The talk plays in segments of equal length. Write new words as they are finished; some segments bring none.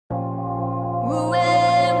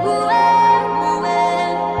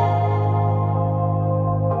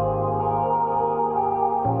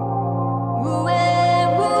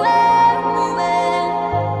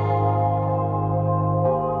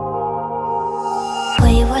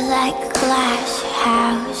We were like a glass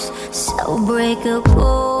house, so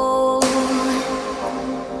breakable,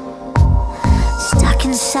 stuck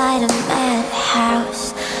inside a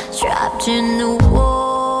madhouse, trapped in the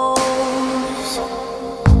walls.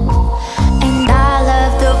 And I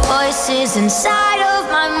love the voices inside of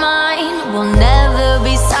my mind will never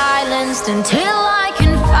be silenced until I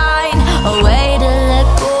can find a way to let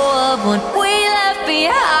go of what we left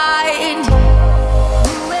behind.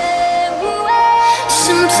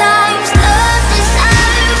 Sometimes love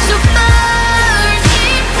deserves to burn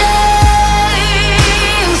in flames.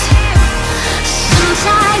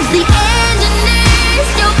 Sometimes the ending is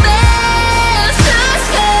your best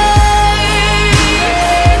escape.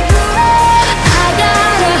 I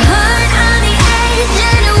got a heart on the edge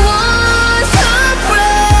and it wants to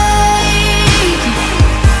break.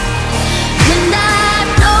 And I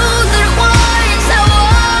know that once I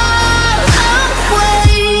walk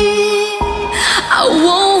away, I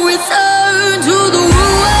won't return to the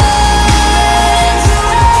ruins.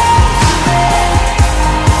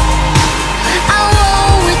 I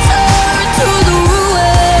won't return to the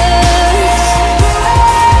ruins.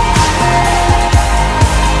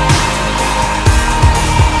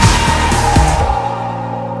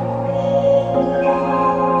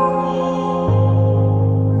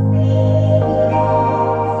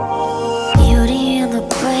 Beauty in the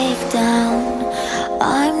breakdown,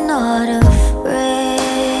 I'm not afraid.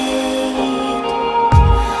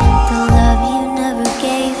 The love you never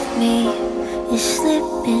gave me is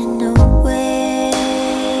slipping away.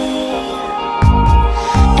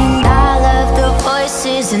 And I love the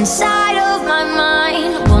voices inside of my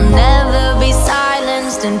mind will never be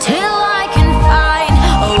silenced until I can find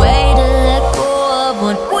a way to let go of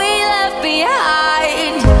what we left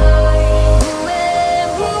behind.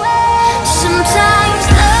 Sometimes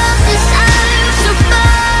love deserves to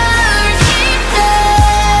burn in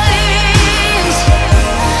flames.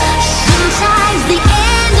 Sometimes the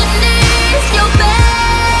ending is your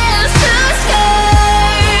best escape.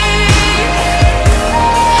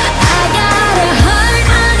 I got a heart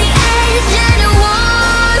on the edge and it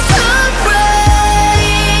wants to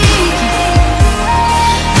break.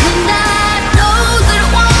 And I know that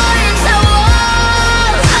once I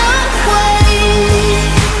walk away,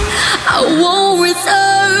 I won't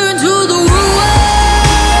return to the ruins.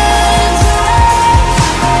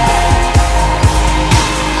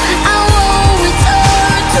 I won't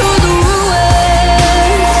return to the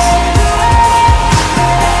ruins.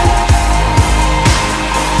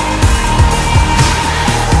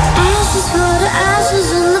 Ashes for the ashes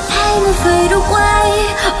and the pain will fade away.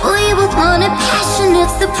 We both wanted passion,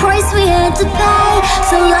 it's the price we had to pay.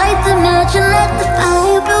 So light the match and let the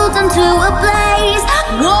fire build into a blaze.